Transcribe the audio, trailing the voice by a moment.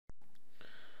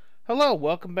Hello,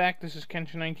 welcome back. This is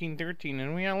Kenshin1913,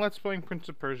 and we are Let's Playing Prince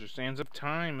of Persia: Sands of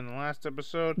Time. In the last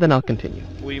episode, Then I'll continue.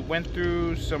 we went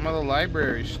through some of the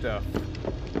library stuff,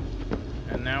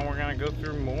 and now we're gonna go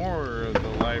through more of the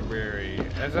library.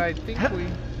 As I think we...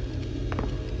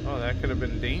 Oh, that could have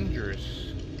been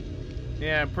dangerous.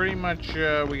 Yeah, pretty much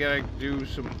we gotta do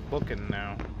some booking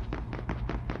now.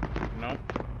 Nope,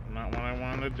 not what I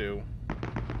wanted to do.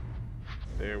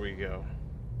 There we go.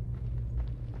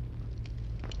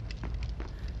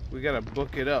 We gotta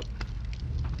book it up,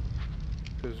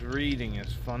 because reading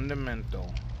is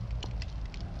fundamental.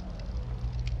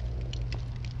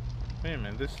 Wait a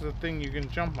minute, this is a thing you can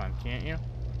jump on, can't you?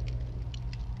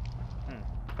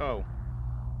 Oh.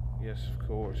 Yes, of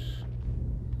course.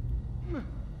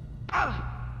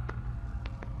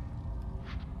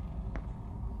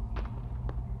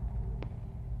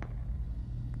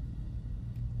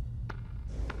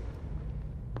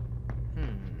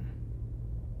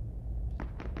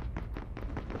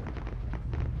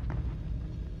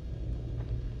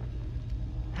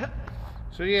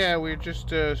 So yeah, we're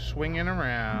just swinging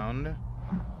around,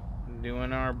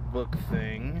 doing our book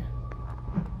thing.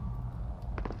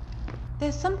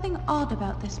 There's something odd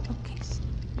about this bookcase.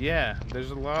 Yeah, there's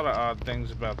a lot of odd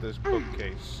things about this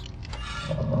bookcase.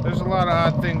 There's a lot of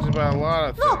odd things about a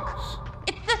lot of Look! things.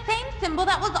 It's the same symbol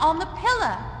that was on the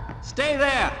pillar! Stay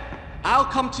there! I'll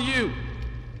come to you!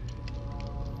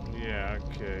 Yeah,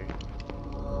 okay.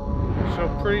 So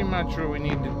pretty much what we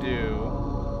need to do...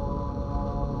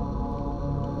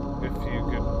 If you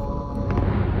could...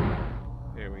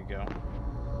 There we go.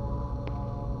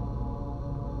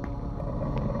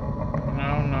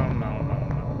 No.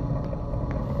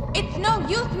 It's no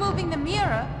use moving the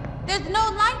mirror. There's no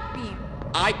light beam.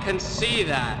 I can see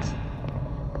that.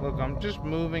 Look, I'm just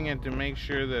moving it to make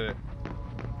sure that...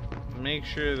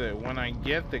 when I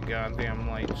get the goddamn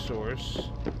light source,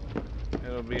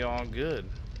 it'll be all good.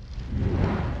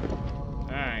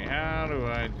 Alright, how do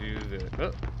I do this?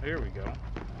 Oh, here we go.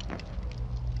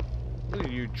 Look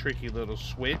at you, tricky little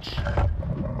switch.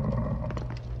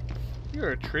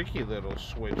 You're a tricky little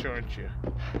switch, aren't you?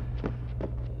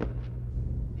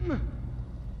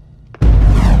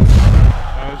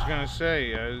 I was gonna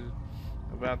say, I was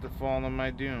about to fall on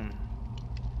my doom.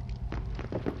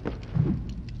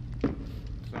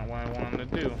 That's not what I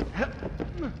wanted to do.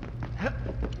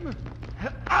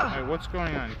 Alright, what's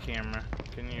going on, camera?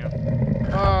 Can you...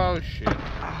 Oh, shit.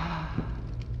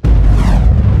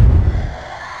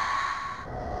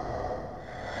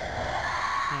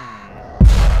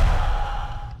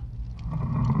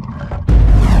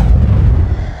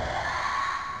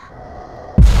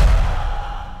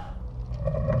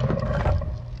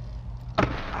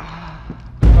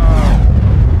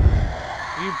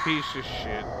 Piece of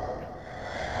shit.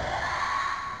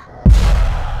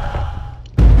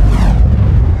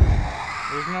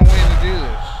 There's no way to do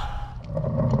this.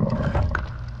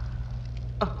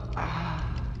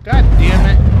 God damn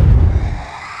it.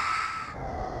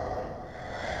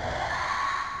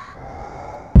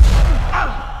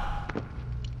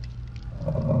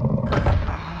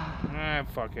 Ah,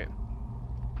 fuck it.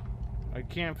 I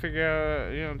can't figure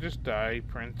out, you know, just die,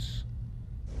 Prince.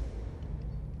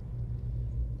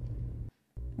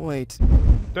 Wait.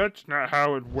 That's not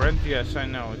how it went. Yes, I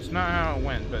know. It's not how it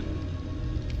went, but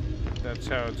that's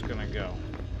how it's gonna go.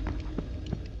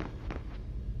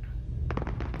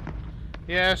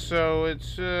 Yeah, so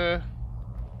it's, yeah,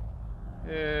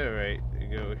 right. You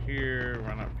go here,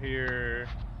 run up here,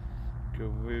 go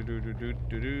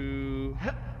do-do-do-do-do-do.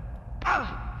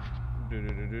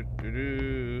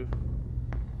 Do-do-do-do-do-do.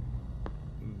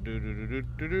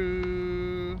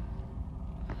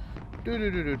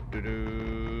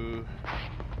 Do-do-do-do-do-do.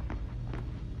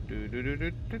 Do do do do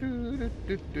do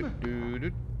do do do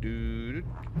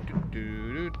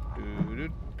do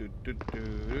do do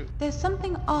do. There's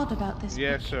something odd about this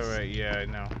Yes, bookcase. alright, yeah, I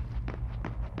know.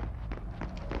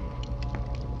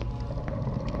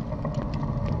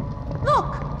 Look!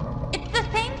 It's the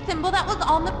same symbol that was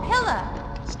on the pillar.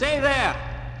 Stay there!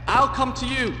 I'll come to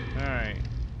you! Alright.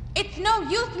 It's no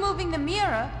use moving the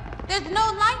mirror. There's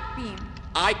no light beam.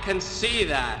 I can see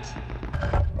that.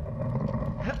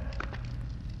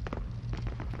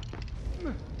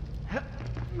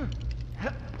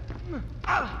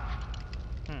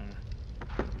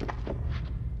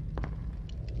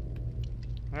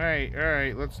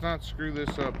 Alright, let's not screw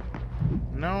this up.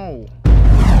 No.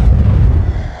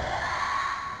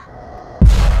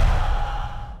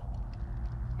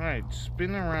 Alright,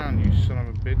 spin around, you son of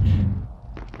a bitch.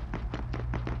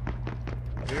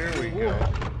 There we go.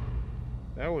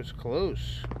 That was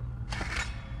close.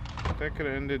 That could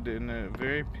have ended in a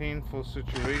very painful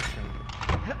situation.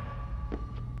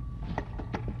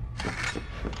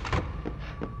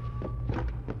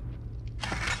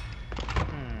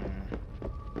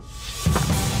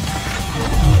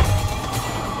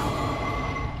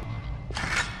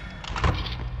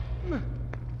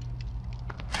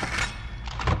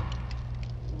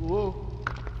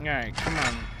 Alright, come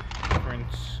on,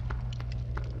 Prince.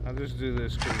 I'll just do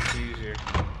this because it's easier.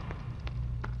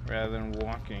 Rather than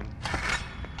walking.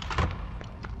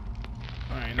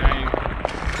 Alright, now you...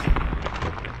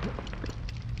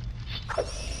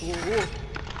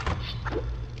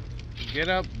 Get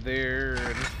up there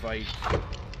and fight.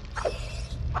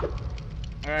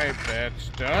 Alright, bats,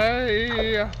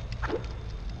 die!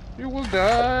 You will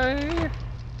die!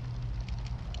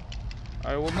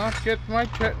 I will not get my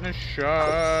tetanus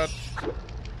shot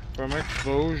from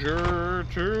exposure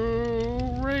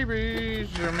to rabies.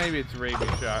 Or maybe it's rabies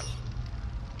shot.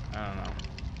 I don't know.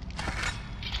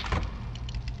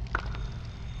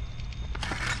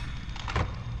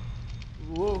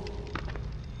 Whoa.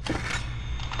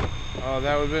 Oh,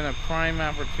 that would have been a prime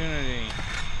opportunity.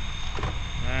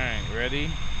 Alright,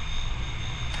 ready?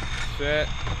 Set.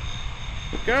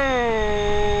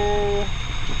 Go!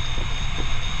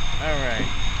 Alright.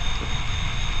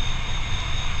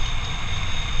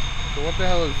 So what the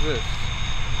hell is this?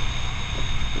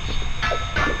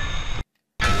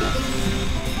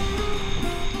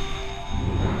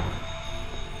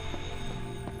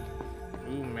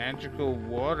 Ooh, magical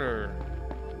water.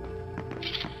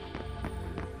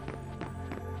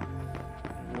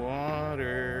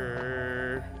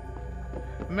 Water.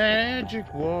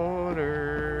 Magic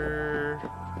water.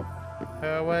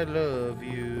 How I love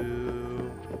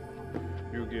you.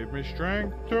 You give me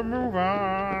strength to move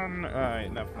on. Alright,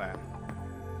 enough of that.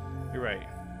 You're right.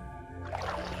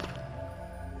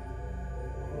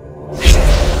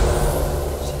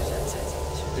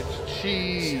 It's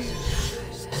cheese.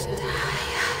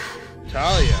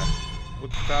 Talia.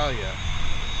 What's Talia?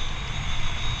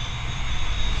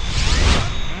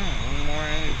 One more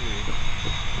energy.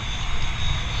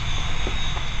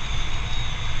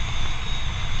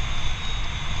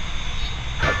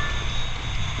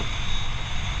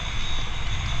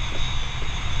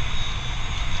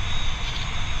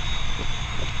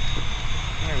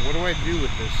 What do I do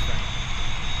with this thing?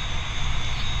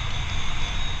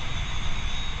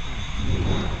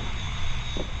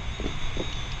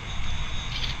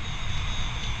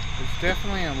 It's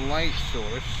definitely a light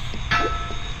source.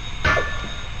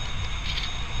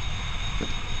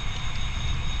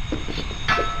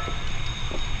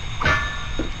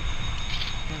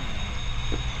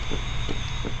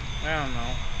 I don't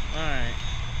know. Alright.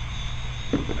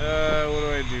 What do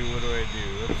I do? What do I do?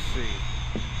 Let's see.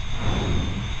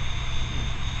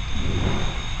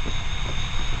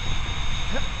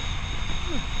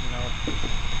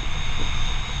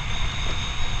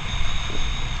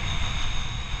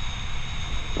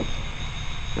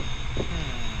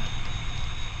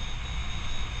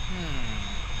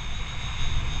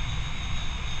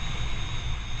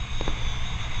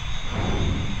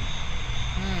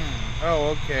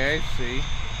 Oh, okay, I see.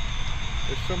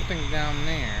 There's something down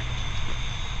there.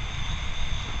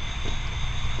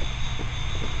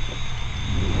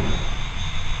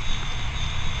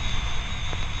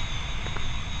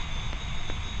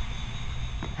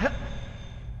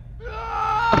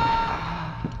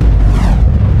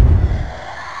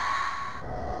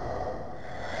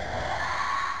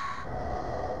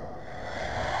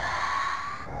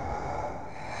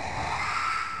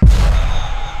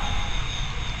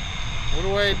 What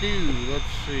do I do?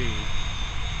 Let's see.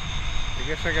 I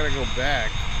guess I gotta go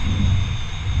back.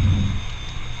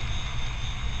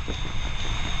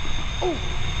 Oh!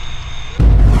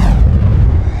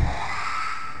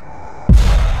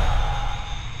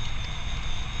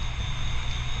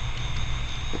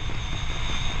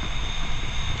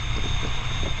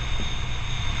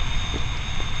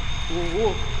 Whoa,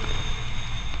 whoa.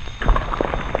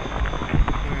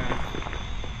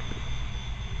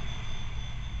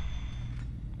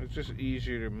 It's just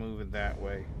easier to move it that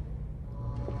way.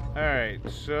 Alright,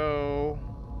 so...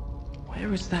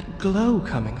 Where is that glow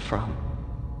coming from?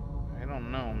 I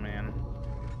don't know, man.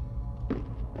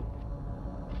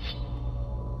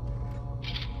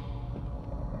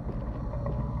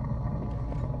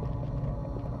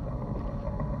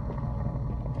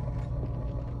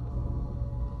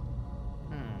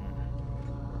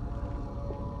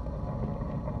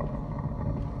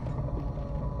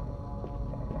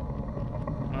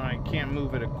 Can't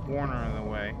move it a corner of the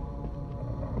way.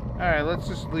 Alright, let's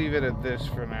just leave it at this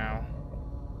for now.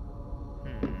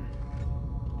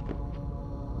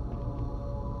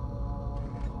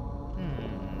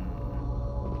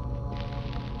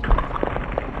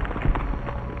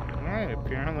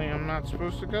 not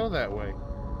supposed to go that way.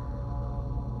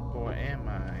 Or am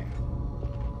I?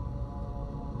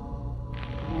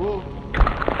 Whoa.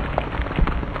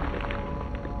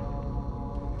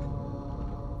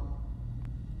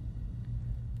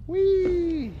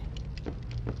 Whee!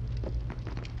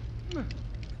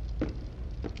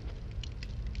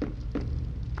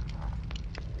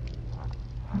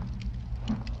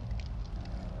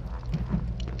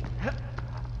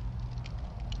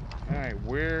 Alright,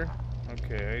 where?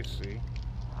 Okay, I see.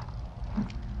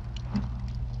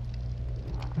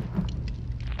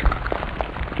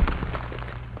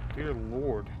 Dear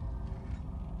Lord.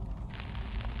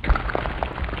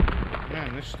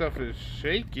 Man, this stuff is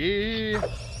shaky.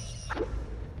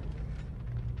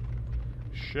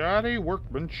 Shoddy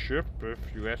workmanship, if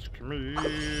you ask me.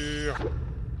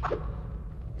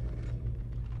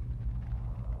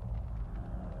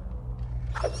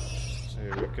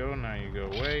 There we go, now you go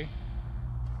away.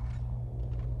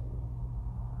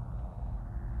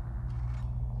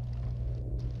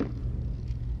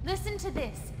 Listen to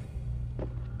this.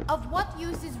 Of what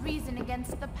use is reason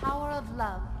against the power of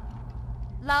love?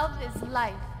 Love is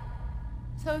life.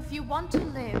 So if you want to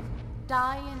live,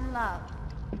 die in love.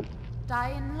 Die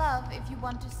in love if you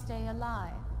want to stay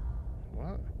alive.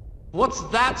 What? What's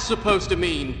that supposed to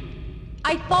mean?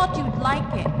 I thought you'd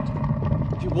like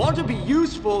it. If you want to be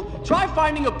useful, try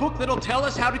finding a book that'll tell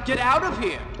us how to get out of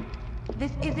here.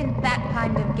 This isn't that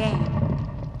kind of game.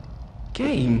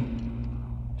 Game?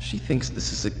 She thinks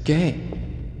this is a game.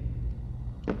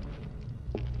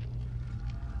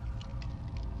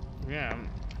 Yeah,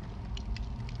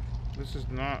 this is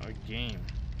not a game.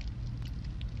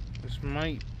 This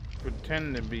might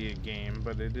pretend to be a game,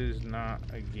 but it is not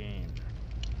a game.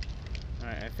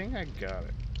 Alright, I think I got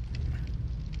it.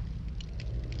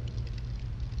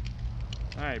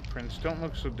 Alright, Prince, don't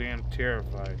look so damn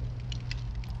terrified.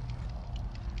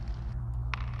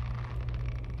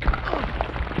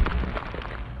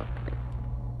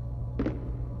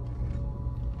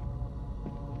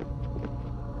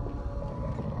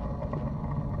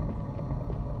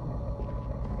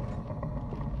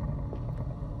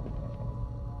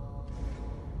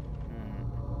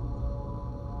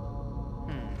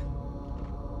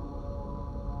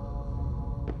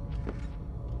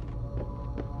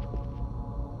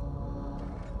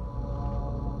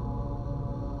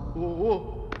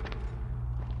 Whoa.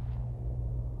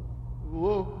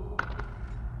 Whoa.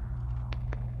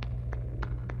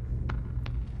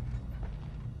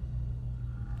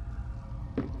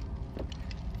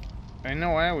 I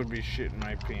know I would be shitting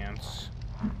my pants.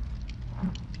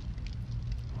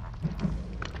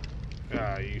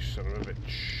 Ah, you son of a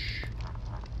bitch.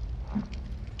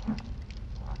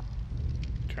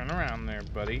 Turn around there,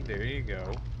 buddy. There you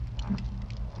go.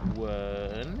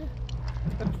 One.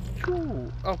 That's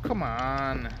two. Oh, come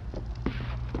on.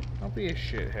 Don't be a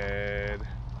shithead.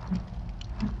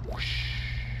 Whoosh.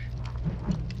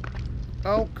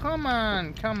 Oh, come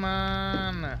on. Come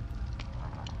on.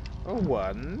 A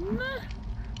one.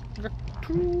 A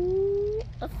two.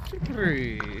 A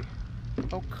three.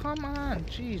 Oh, come on.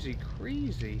 Jeezy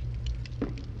crazy.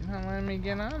 You're not letting me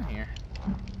get on here.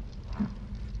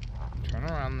 Turn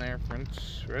around there,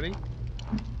 Prince. Ready?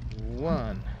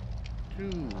 One.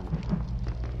 Two.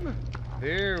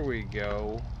 There we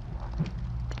go.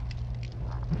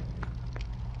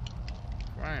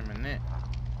 Rhyming it.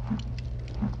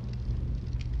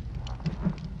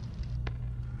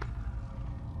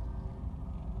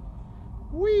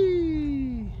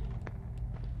 Whee!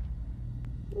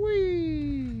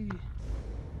 Whee!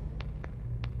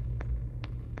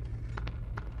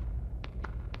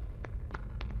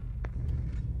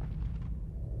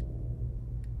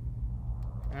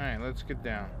 Alright, let's get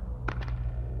down.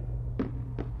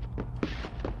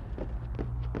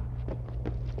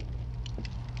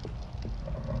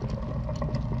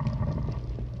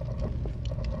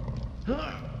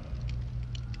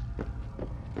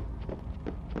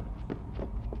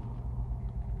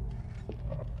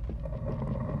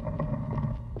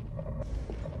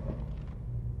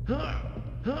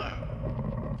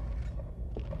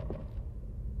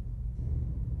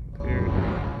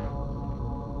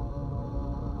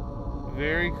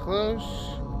 Very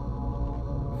close.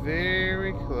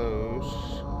 Very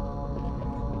close.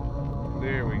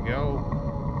 There we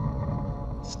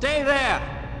go. Stay there!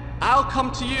 I'll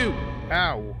come to you.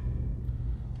 Ow.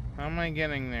 How am I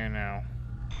getting there now?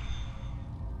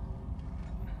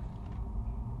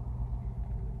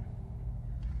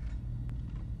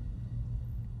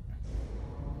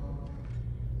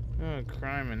 Oh,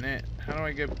 crime in it. How do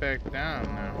I get back down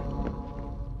now?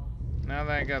 Now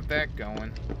that I got that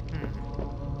going.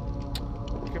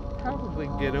 probably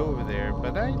get over there,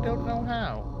 but I don't know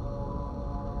how.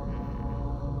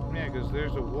 Yeah, because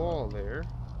there's a wall there.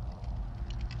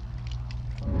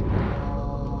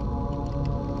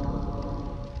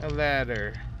 A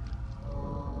ladder.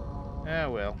 Ah,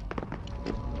 well.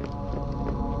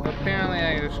 Apparently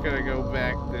I just gotta go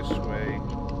back this way.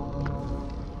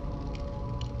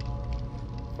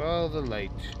 Follow the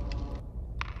light.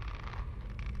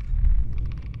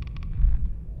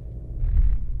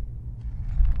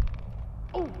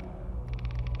 Oh!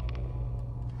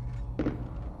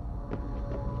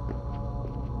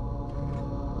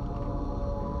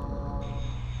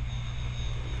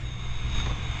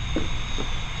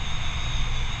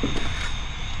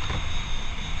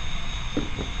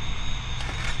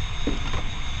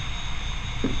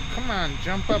 Come on,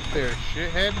 jump up there,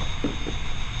 shithead.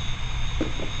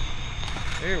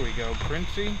 There we go,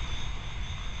 Princey.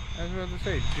 I was about to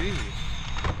say, jeez.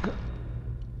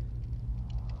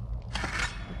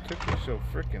 It took you so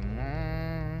frickin'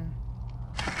 long.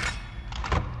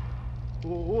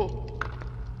 Whoa, whoa.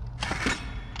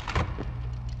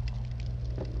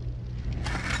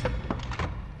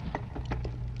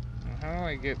 How do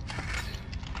I get...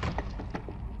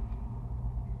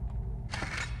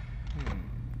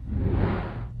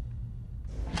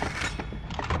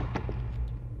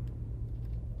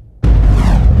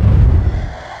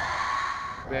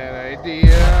 Bad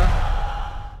idea.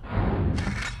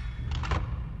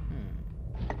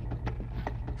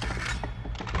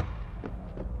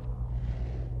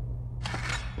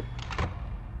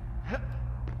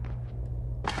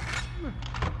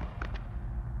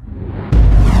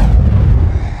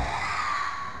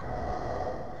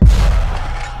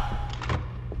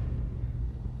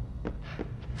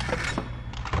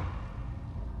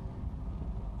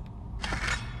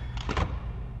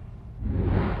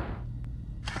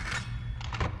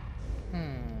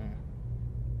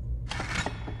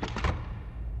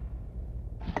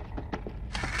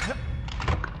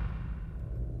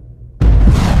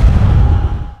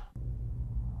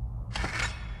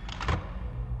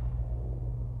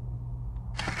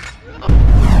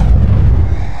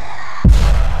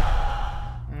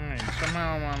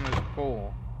 Somehow I'm on this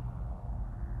pole.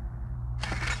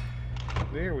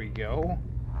 There we go.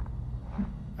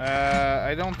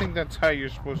 I don't think that's how you're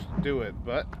supposed to do it,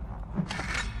 but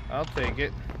I'll take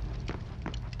it.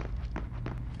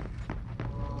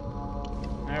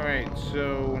 Alright,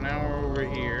 so now we're over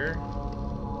here.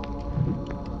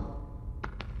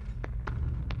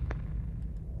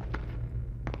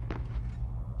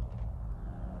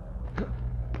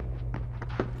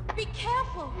 Be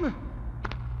careful!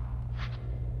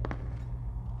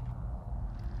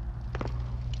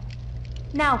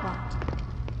 Now what?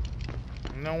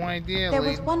 No idea, There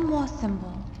lady. was one more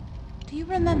symbol. Do you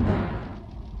remember?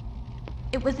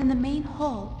 It was in the main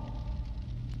hall.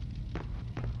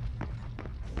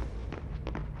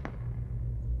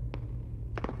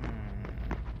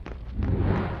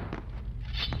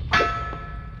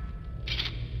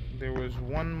 There was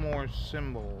one more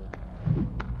symbol.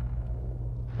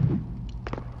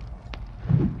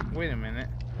 Wait a minute.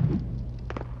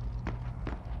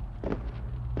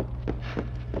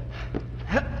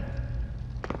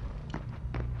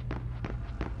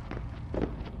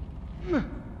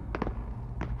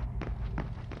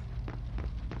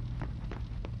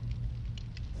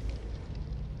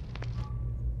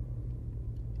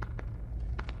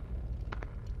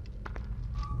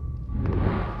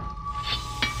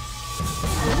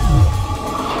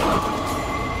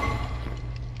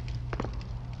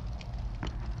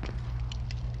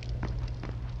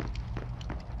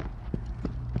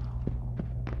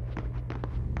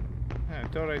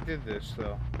 I thought I did this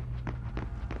though.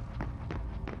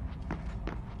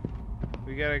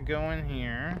 We gotta go in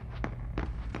here.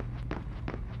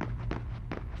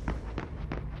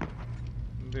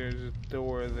 There's a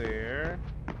door there.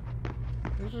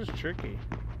 This is tricky.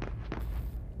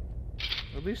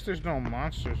 At least there's no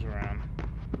monsters around.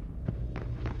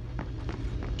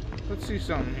 Let's see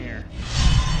something here.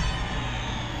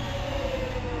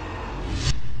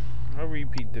 A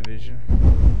repeat division.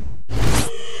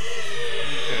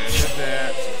 Okay, I did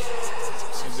that.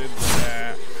 I did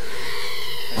that.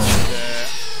 I did that.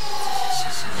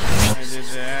 I did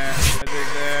that. I did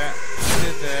that. I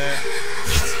did that.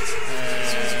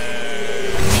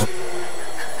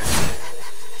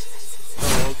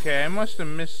 Oh, okay. I must have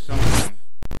missed something.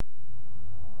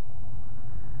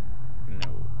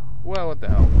 No. Well, what the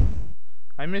hell?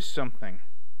 I missed something.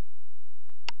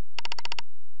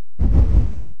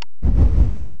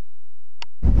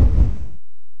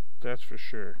 That's for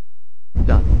sure.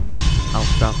 Done. I'll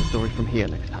start the story from here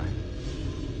next time.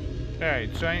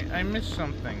 Alright, so I missed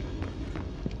something.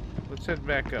 Let's head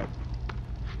back up.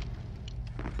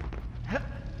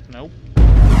 Nope.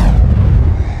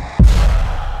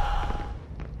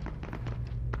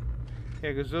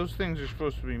 Yeah, because those things are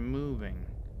supposed to be moving.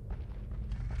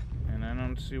 And I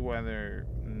don't see why they're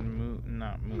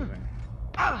not moving.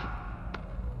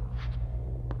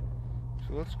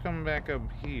 So let's come back up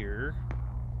here.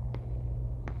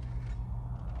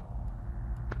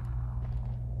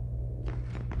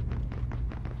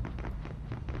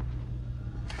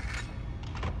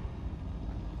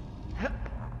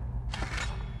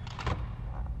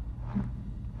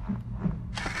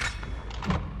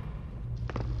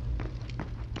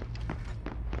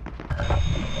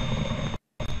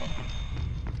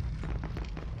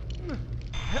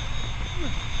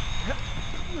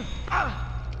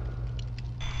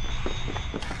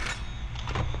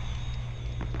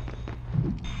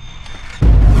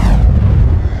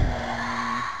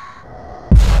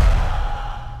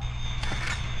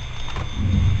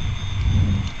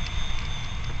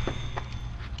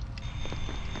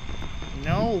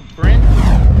 No, Brent!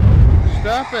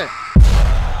 Stop it!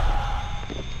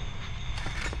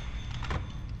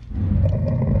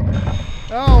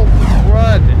 Oh,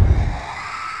 crud!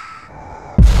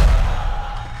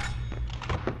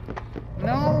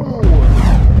 No!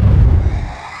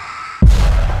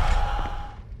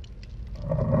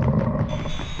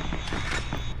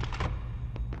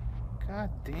 God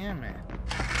damn it.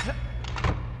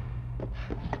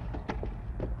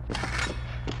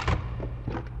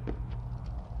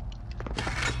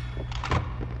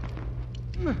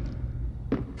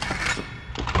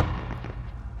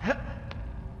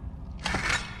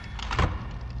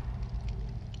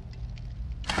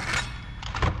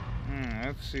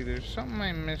 Let's see, there's something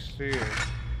I missed here.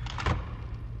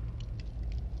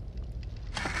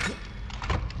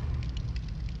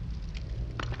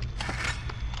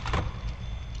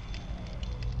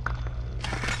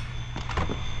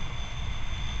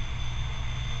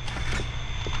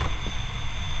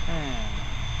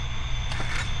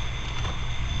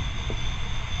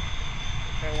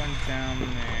 That went down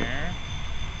there.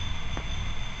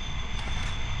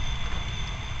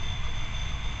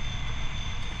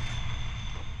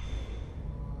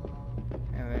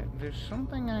 There's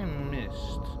something I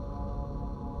missed.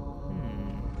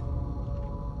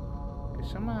 Okay,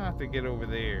 somehow I have to get over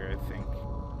there, I think.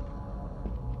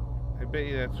 I bet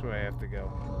you that's where I have to go.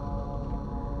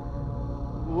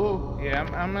 Whoa. Yeah,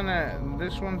 I'm gonna...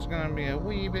 This one's gonna be a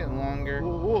wee bit longer.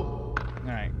 Whoa.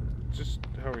 Alright, just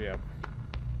hurry up.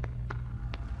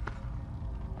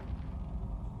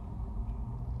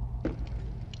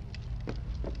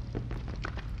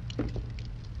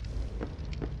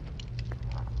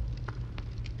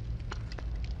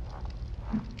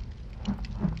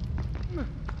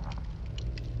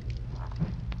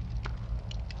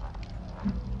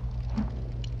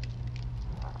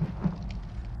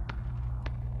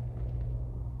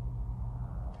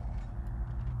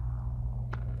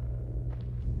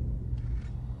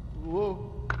 Whoa.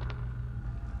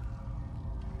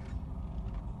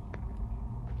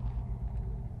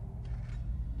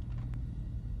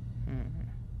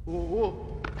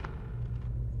 Whoa.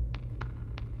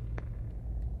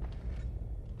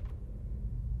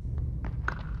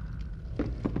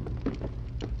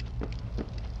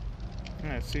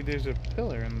 Yeah, see, there's a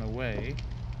pillar in the way.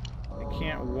 I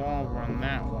can't wall run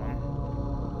that one.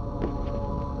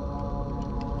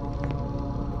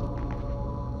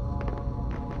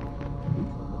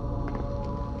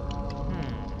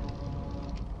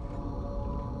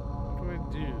 What do I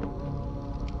do?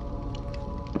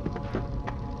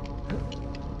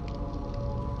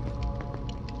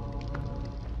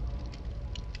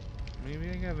 Maybe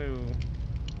I gotta...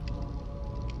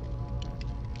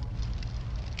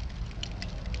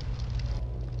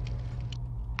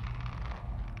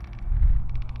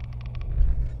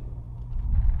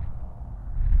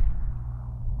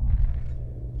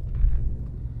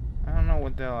 I don't know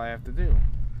what the hell I have to do.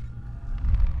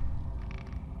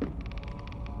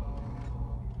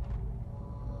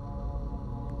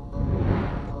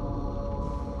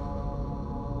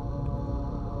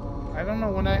 I don't know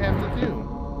what I have to do.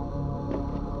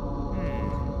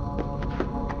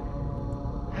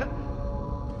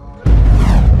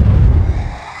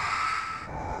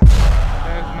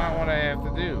 That is not what I have to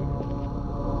do.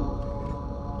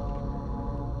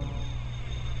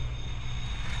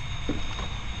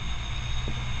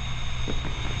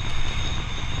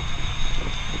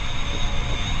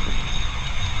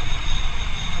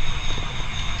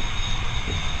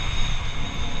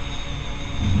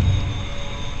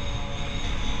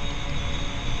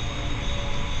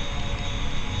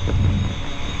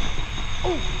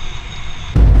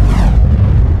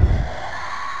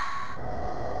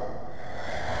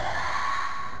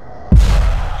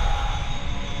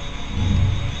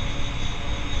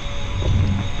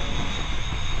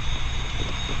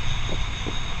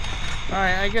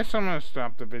 Alright, I guess I'm gonna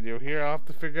stop the video here. I'll have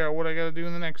to figure out what I gotta do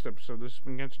in the next episode. This has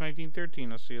been Catch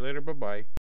 1913. I'll see you later. Bye-bye.